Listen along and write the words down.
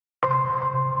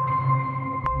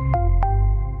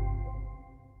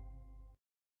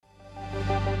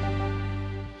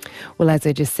Well, as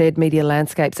I just said, media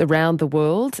landscapes around the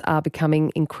world are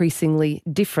becoming increasingly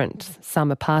different.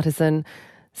 Some are partisan.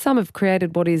 Some have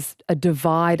created what is a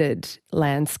divided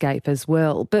landscape as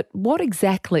well. But what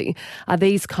exactly are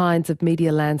these kinds of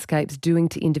media landscapes doing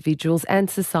to individuals and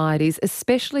societies,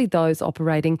 especially those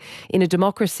operating in a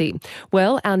democracy?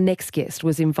 Well, our next guest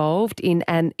was involved in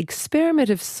an experiment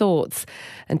of sorts,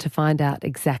 and to find out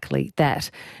exactly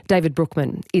that, David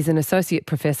Brookman is an Associate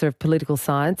Professor of Political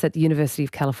Science at the University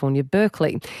of California,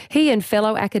 Berkeley. He and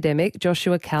fellow academic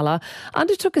Joshua Calla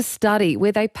undertook a study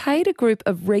where they paid a group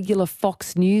of regular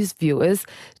Fox News viewers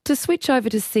to switch over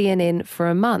to CNN for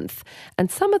a month,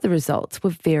 and some of the results were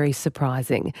very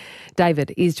surprising.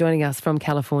 David is joining us from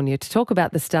California to talk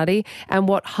about the study and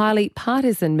what highly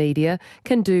partisan media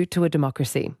can do to a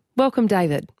democracy. Welcome,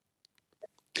 David.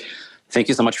 Thank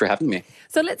you so much for having me.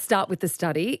 So let's start with the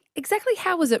study. Exactly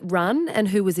how was it run and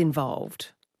who was involved?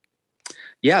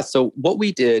 Yeah, so what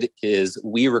we did is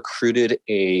we recruited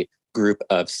a group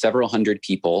of several hundred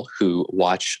people who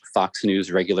watch Fox News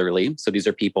regularly. So these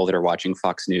are people that are watching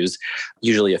Fox News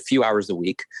usually a few hours a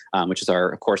week, which is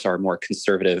of course, our more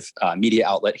conservative media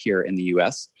outlet here in the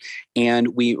US. And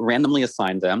we randomly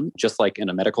assigned them, just like in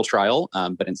a medical trial,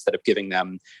 but instead of giving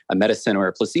them a medicine or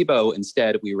a placebo,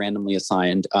 instead we randomly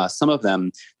assigned some of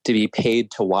them to be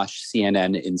paid to watch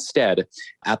CNN instead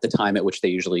at the time at which they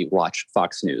usually watch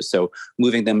Fox News. So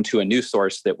moving them to a news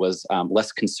source that was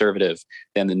less conservative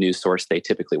than the news source they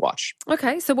typically watch.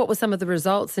 Okay, so what were some of the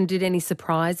results and did any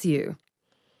surprise you?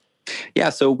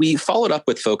 Yeah, so we followed up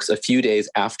with folks a few days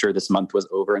after this month was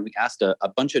over, and we asked a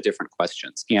bunch of different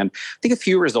questions. And I think a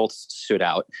few results stood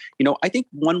out. I think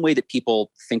one way that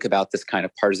people think about this kind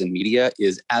of partisan media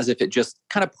is as if it just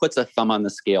kind of puts a thumb on the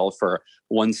scale for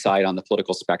one side on the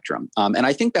political spectrum. And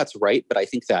I think that's right, but I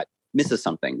think that misses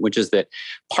something, which is that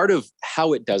part of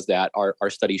how it does that, our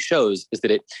study shows, is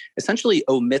that it essentially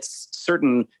omits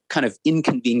certain kind of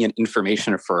inconvenient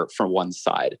information for one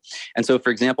side. And so, for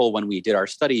example, when we did our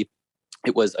study,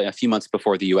 it was a few months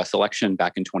before the US election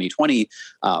back in 2020,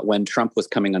 when Trump was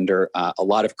coming under a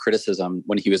lot of criticism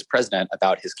when he was president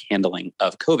about his handling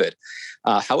of COVID.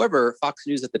 However, Fox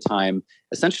News at the time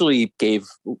essentially gave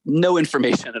no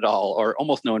information at all, or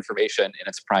almost no information in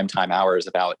its primetime hours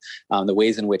about the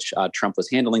ways in which Trump was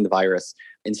handling the virus,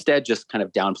 instead just kind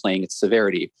of downplaying its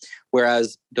severity.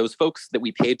 Whereas those folks that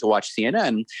we paid to watch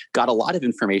CNN got a lot of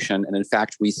information. And in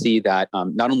fact, we see that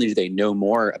not only do they know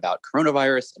more about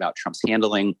coronavirus, about Trump's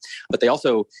handling, but they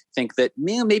also think that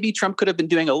maybe Trump could have been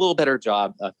doing a little better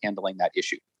job of handling that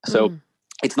issue. So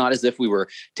it's not as if we were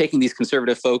taking these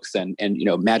conservative folks and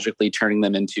magically turning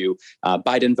them into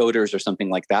Biden voters or something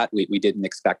like that. We didn't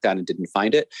expect that and didn't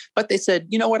find it. But they said,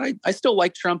 you know what, I still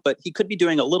like Trump, but he could be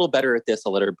doing a little better at this, a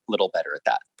little better at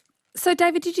that. So,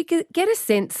 David, did you get a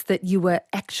sense that you were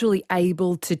actually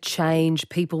able to change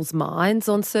people's minds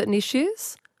on certain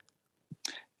issues?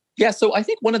 Yeah, so I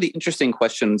think one of the interesting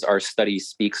questions our study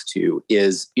speaks to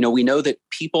is, we know that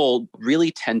people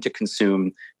really tend to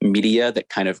consume media that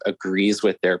kind of agrees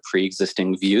with their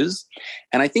pre-existing views.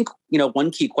 And I think,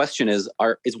 one key question is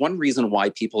one reason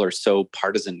why people are so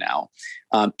partisan now.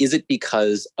 Is it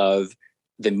because of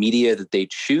the media that they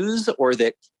choose, or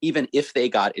that even if they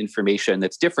got information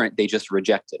that's different, they just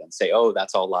reject it and say, oh,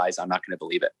 that's all lies, I'm not going to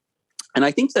believe it? And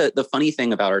I think the funny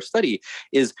thing about our study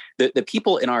is that the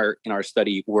people in our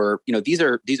study were, these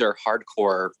are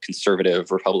hardcore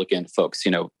conservative Republican folks,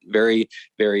 very,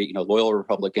 very, loyal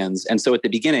Republicans. And so at the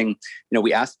beginning,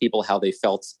 we asked people how they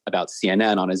felt about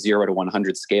CNN on a 0 to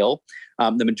 100 scale.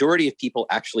 The majority of people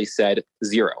actually said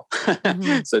 0.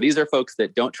 Mm-hmm. So these are folks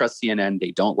that don't trust CNN.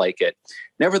 They don't like it.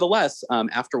 Nevertheless,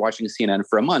 after watching CNN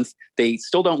for a month, they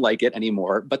still don't like it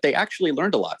anymore, but they actually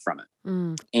learned a lot from it.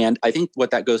 Mm. And I think what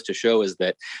that goes to show is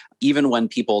that even when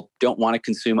people don't want to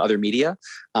consume other media,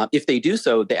 if they do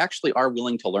so, they actually are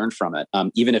willing to learn from it,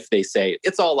 even if they say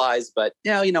it's all lies, but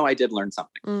I did learn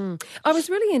something. Mm. I was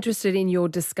really interested in your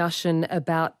discussion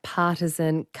about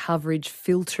partisan coverage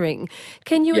filtering.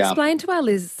 Can you explain to our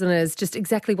listeners just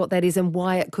exactly what that is and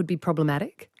why it could be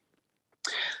problematic?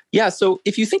 Yeah, so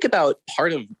if you think about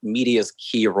part of media's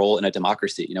key role in a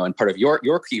democracy, and part of your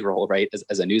key role, right,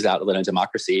 as a news outlet in a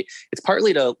democracy, it's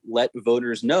partly to let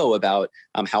voters know about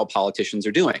how politicians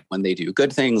are doing, when they do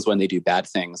good things, when they do bad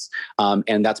things.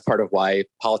 And that's part of why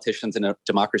politicians in a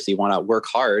democracy want to work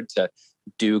hard to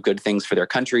do good things for their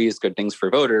countries, good things for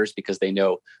voters, because they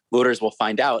know voters will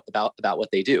find out about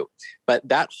what they do. But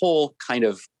that whole kind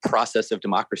of process of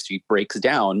democracy breaks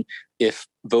down if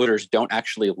voters don't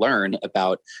actually learn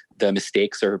about the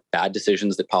mistakes or bad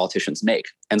decisions that politicians make.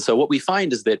 And so what we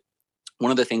find is that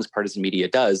one of the things partisan media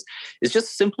does is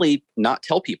just simply not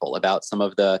tell people about some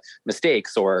of the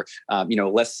mistakes or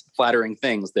less flattering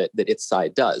things that its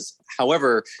side does.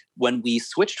 However, when we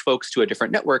switched folks to a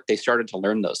different network, they started to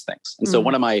learn those things. And so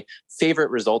one of my favorite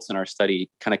results in our study,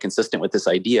 kind of consistent with this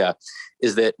idea,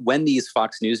 is that when these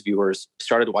Fox News viewers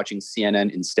started watching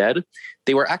CNN instead,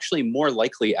 they were actually more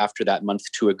likely after that month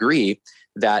to agree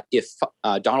that if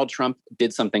Donald Trump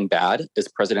did something bad as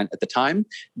president at the time,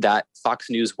 that Fox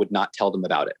News would not tell them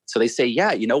about it. So they say,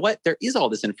 yeah, you know what? There is all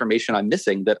this information I'm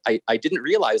missing that I didn't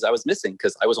realize I was missing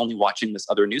because I was only watching this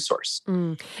other news source.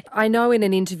 I know in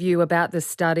an interview about the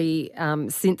study,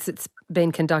 since it's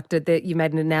been conducted, that you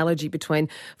made an analogy between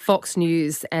Fox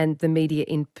News and the media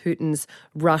in Putin's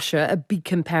Russia, a big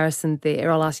comparison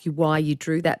there. I'll ask you why you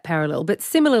drew that parallel. But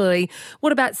similarly,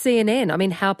 what about CNN? I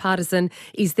mean, how partisan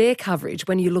is their coverage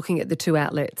when you're looking at the two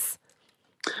outlets?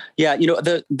 Yeah,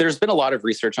 there's been a lot of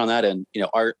research on that, and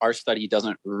our study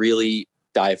doesn't really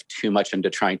dive too much into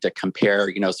trying to compare,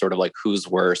 sort of like who's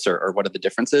worse or what are the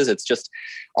differences. It's just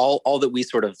all that we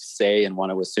sort of say and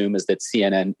want to assume is that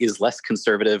CNN is less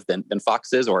conservative than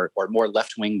Fox is, or more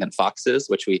left-wing than Fox is,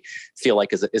 which we feel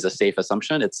like is a safe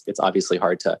assumption. It's obviously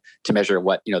hard to measure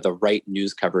what the right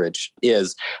news coverage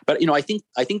is. But I think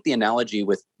the analogy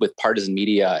with partisan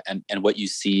media and what you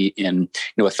see in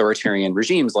authoritarian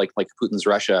regimes like Putin's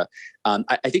Russia,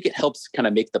 I think it helps kind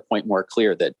of make the point more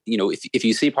clear that if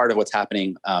you see part of what's happening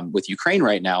with Ukraine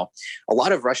right now, a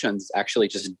lot of Russians actually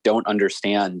just don't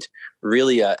understand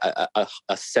really a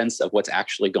sense of what's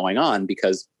actually going on,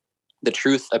 because the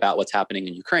truth about what's happening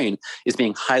in Ukraine is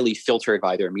being highly filtered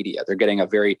by their media. They're getting a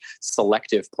very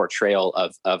selective portrayal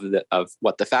of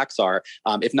what the facts are,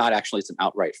 if not actually some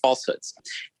outright falsehoods.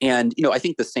 And I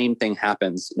think the same thing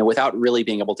happens, without really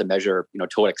being able to measure,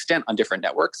 to what extent on different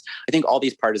networks. I think all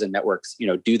these partisan networks,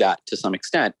 do that to some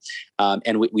extent,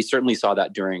 and we certainly saw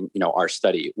that during our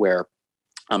study where.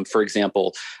 For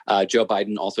example, Joe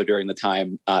Biden also during that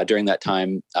time,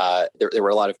 there were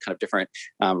a lot of kind of different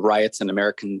riots in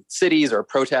American cities or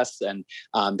protests, and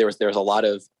there was a lot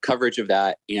of coverage of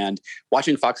that. And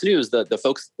watching Fox News, the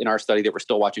folks in our study that were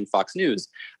still watching Fox News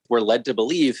were led to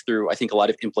believe through, I think, a lot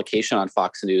of implication on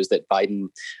Fox News that Biden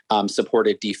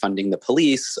supported defunding the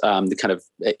police, the kind of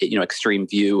extreme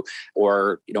view,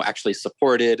 or actually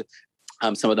supported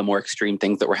some of the more extreme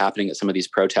things that were happening at some of these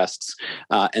protests.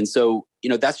 And so,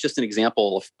 that's just an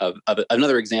example of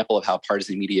another example of how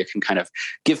partisan media can kind of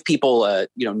give people a,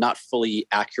 not fully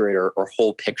accurate or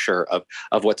whole picture of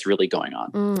what's really going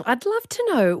on. I'd love to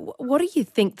know, what do you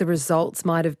think the results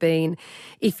might have been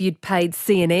if you'd paid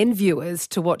CNN viewers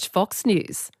to watch Fox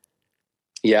News?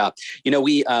 Yeah,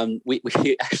 we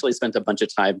actually spent a bunch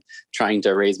of time trying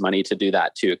to raise money to do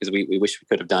that too, because we wish we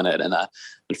could have done it, and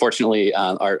unfortunately,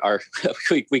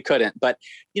 we couldn't. But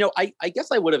I guess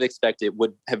I would have expected it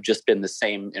would have just been the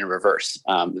same in reverse.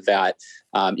 That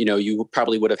you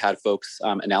probably would have had folks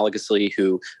analogously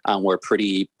who were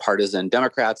pretty partisan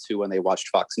Democrats who, when they watched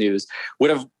Fox News,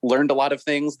 would have learned a lot of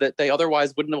things that they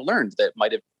otherwise wouldn't have learned, that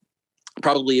might have.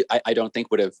 Probably, I don't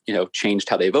think would have, changed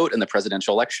how they vote in the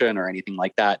presidential election or anything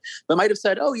like that, but might have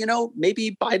said, oh,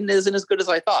 maybe Biden isn't as good as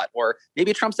I thought, or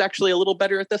maybe Trump's actually a little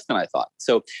better at this than I thought.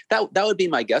 So that would be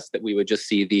my guess, that we would just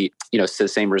see the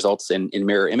same results in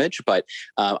mirror image. But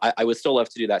I would still love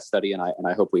to do that study, and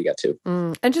I hope we get to.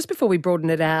 And just before we broaden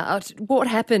it out, what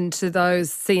happened to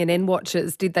those CNN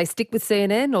watchers? Did they stick with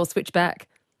CNN or switch back?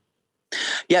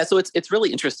 Yeah, so it's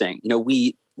really interesting.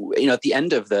 At the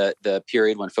end of the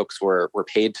period when folks were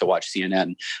paid to watch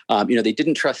CNN, they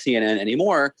didn't trust CNN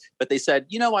anymore, but they said,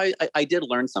 I did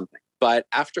learn something. But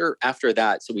after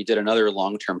that, so we did another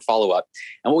long-term follow-up.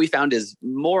 And what we found is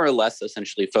more or less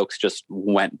essentially folks just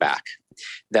went back.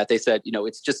 That they said,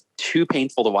 it's just too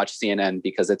painful to watch CNN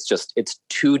because it's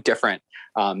too different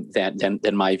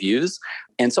than my views.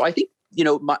 And so I think,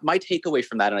 my takeaway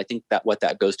from that, and I think that what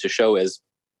that goes to show is,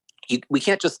 we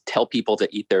can't just tell people to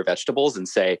eat their vegetables and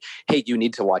say, hey, you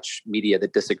need to watch media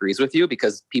that disagrees with you,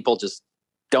 because people just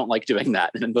don't like doing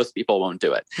that, and most people won't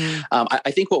do it.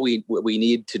 I think what we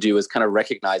need to do is kind of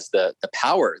recognize the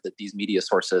power that these media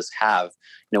sources have,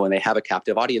 when they have a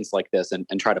captive audience like this, and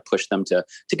try to push them to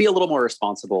be a little more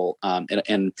responsible,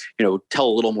 and tell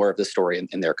a little more of the story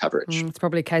in their coverage. It's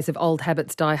probably a case of old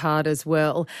habits die hard as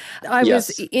well. I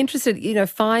was interested,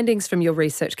 findings from your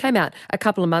research came out a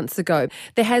couple of months ago.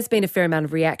 There has been a fair amount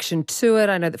of reaction to it.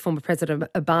 I know that former President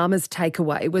Obama's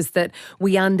takeaway was that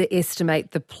we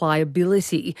underestimate the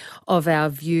pliability of our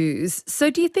views.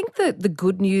 So do you think that the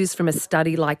good news from a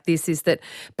study like this is that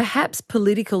perhaps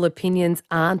political opinions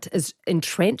aren't as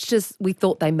entrenched as we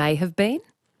thought they may have been?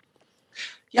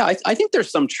 Yeah, I think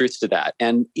there's some truth to that.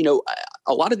 And,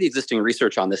 a lot of the existing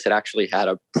research on this had actually had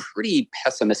a pretty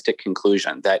pessimistic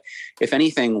conclusion that, if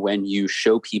anything, when you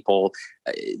show people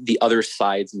the other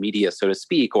side's media, so to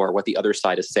speak, or what the other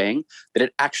side is saying, that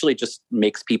it actually just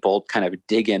makes people kind of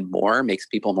dig in more, makes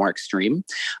people more extreme.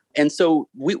 And so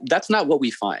that's not what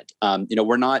we find.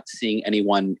 We're not seeing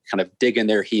anyone kind of dig in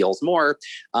their heels more.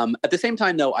 At the same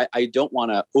time, though, I don't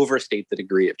want to overstate the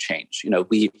degree of change.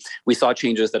 We saw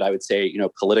changes that I would say,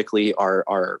 politically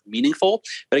are meaningful.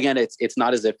 But again, it's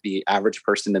not as if the average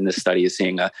person in this study is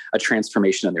seeing a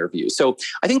transformation in their views. So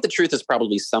I think the truth is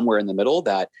probably somewhere in the middle,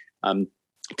 that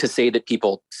to say that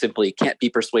people simply can't be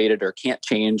persuaded or can't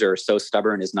change or are so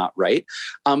stubborn is not right.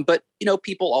 But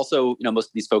people also, most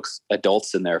of these folks,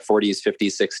 adults in their 40s,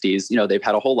 50s, 60s, they've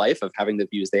had a whole life of having the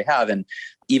views they have. And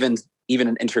even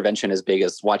an intervention as big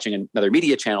as watching another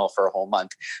media channel for a whole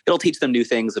month, it'll teach them new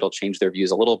things. It'll change their views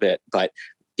a little bit. But,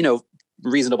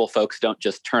 reasonable folks don't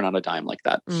just turn on a dime like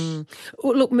that. Well,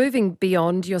 look, moving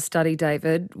beyond your study,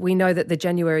 David, we know that the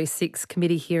January 6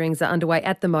 committee hearings are underway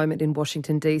at the moment in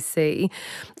Washington, D.C.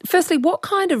 Firstly, what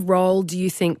kind of role do you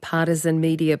think partisan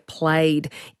media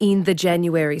played in the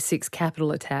January 6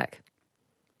 Capitol attack?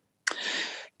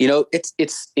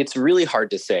 It's really hard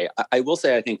to say. I will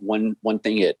say, I think one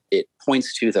thing it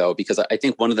points to, though, because I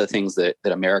think one of the things that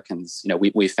Americans,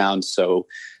 we found so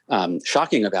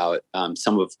shocking about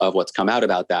some of what's come out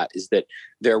about that is that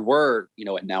there were,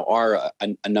 and now are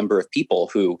a number of people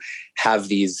who have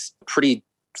these pretty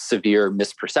severe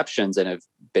misperceptions and have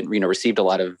been, received a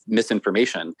lot of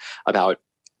misinformation about,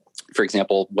 for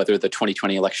example, whether the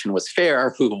 2020 election was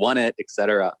fair, who won it, et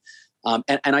cetera.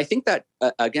 And I think that,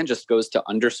 again, just goes to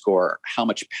underscore how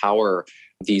much power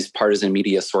these partisan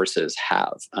media sources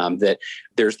have. That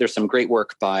there's some great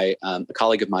work by a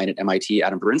colleague of mine at MIT,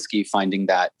 Adam Berinsky, finding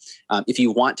that if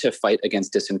you want to fight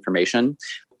against disinformation,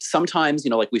 sometimes,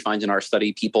 like we find in our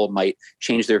study, people might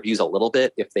change their views a little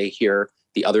bit if they hear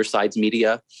the other side's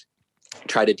media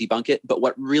try to debunk it. But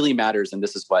what really matters, and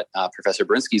this is what Professor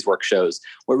Berinsky's work shows,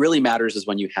 what really matters is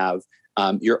when you have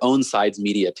your own side's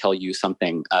media tell you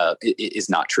something is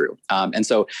not true. And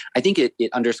so I think it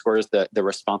underscores the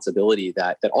responsibility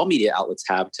that all media outlets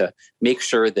have to make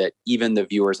sure that even the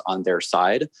viewers on their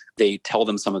side, they tell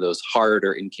them some of those hard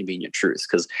or inconvenient truths,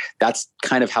 because that's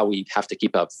kind of how we have to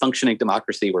keep a functioning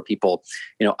democracy where people,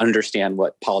 understand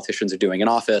what politicians are doing in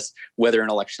office, whether an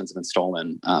election's been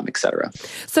stolen, et cetera.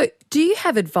 So do you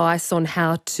have advice on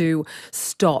how to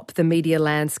stop the media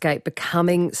landscape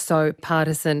becoming so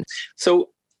partisan? So,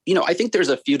 I think there's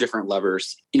a few different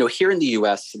levers. Here in the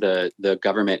U.S., the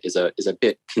government is a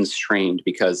bit constrained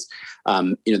because,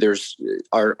 there's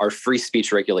our free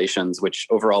speech regulations, which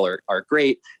overall are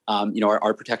great.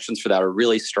 Our protections for that are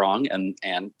really strong, and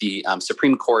the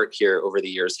Supreme Court here over the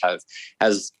years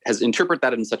has interpreted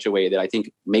that in such a way that I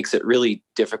think makes it really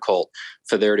difficult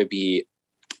for there to be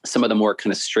some of the more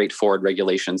kind of straightforward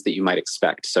regulations that you might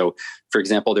expect. So, for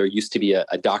example, there used to be a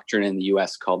doctrine in the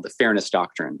U.S. called the Fairness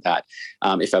Doctrine that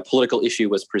if a political issue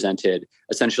was presented,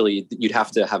 essentially you'd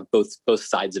have to have both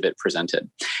sides of it presented.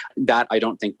 That I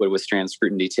don't think would withstand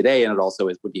scrutiny today, and it also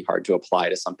would be hard to apply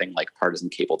to something like partisan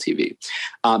cable TV.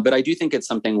 But I do think it's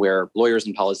something where lawyers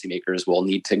and policymakers will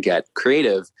need to get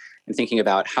creative in thinking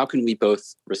about how can we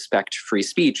both respect free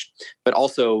speech, but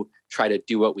also try to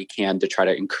do what we can to try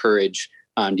to encourage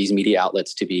these media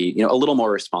outlets to be, a little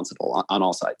more responsible on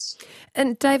all sides.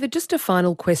 And David, just a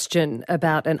final question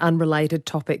about an unrelated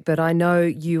topic, but I know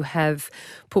you have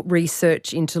put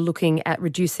research into looking at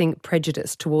reducing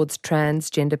prejudice towards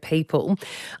transgender people.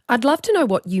 I'd love to know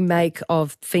what you make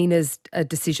of FINA's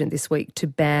decision this week to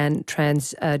ban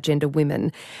transgender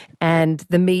women and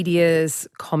the media's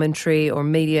commentary or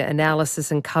media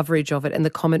analysis and coverage of it and the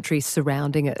commentary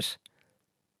surrounding it.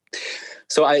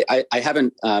 So I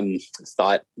haven't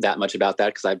thought that much about that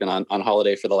because I've been on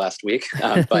holiday for the last week.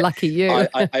 But lucky you.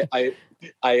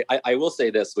 I will say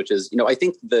this, which is, I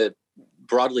think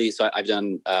broadly, so I've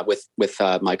done with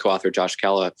my co-author Josh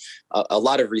Kalla a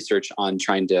lot of research on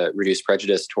trying to reduce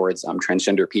prejudice towards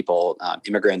transgender people,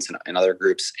 immigrants, and other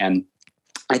groups. And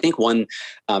I think one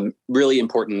really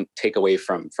important takeaway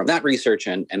from that research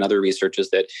and other research is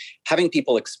that having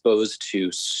people exposed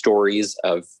to stories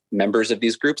of members of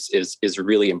these groups is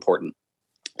really important.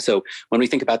 So when we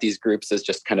think about these groups as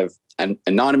just kind of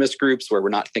anonymous groups where we're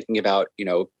not thinking about,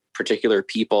 particular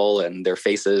people and their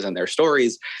faces and their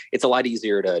stories, it's a lot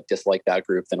easier to dislike that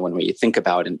group than when we think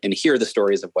about and hear the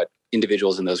stories of what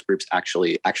individuals in those groups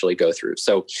actually go through.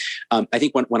 So I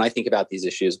think when I think about these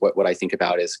issues, what I think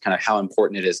about is kind of how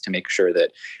important it is to make sure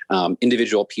that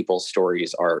individual people's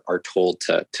stories are told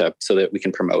to so that we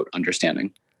can promote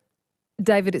understanding.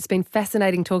 David, it's been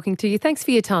fascinating talking to you. Thanks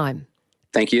for your time.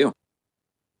 Thank you.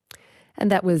 And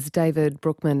that was David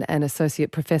Brookman, an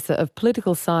Associate Professor of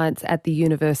Political Science at the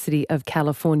University of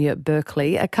California,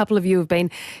 Berkeley. A couple of you have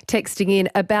been texting in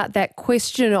about that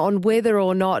question on whether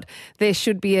or not there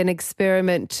should be an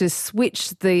experiment to switch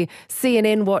the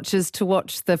CNN watchers to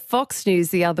watch the Fox News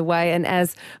the other way. And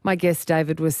as my guest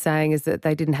David was saying, is that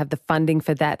they didn't have the funding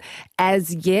for that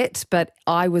as yet, but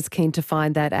I was keen to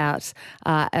find that out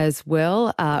as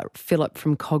well. Philip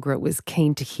from Kogarah was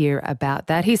keen to hear about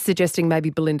that. He's suggesting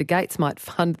maybe Belinda Gates might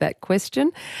fund that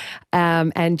question.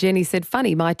 And Jenny said,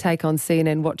 funny, my take on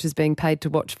CNN watchers being paid to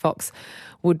watch Fox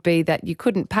would be that you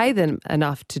couldn't pay them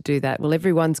enough to do that. Well,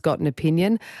 everyone's got an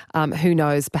opinion. Who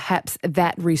knows? Perhaps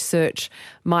that research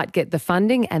might get the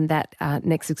funding and that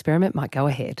next experiment might go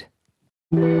ahead.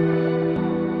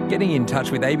 Getting in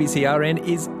touch with ABCRN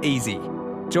is easy.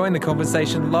 Join the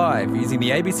conversation live using the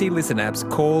ABC Listen app's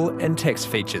call and text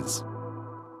features.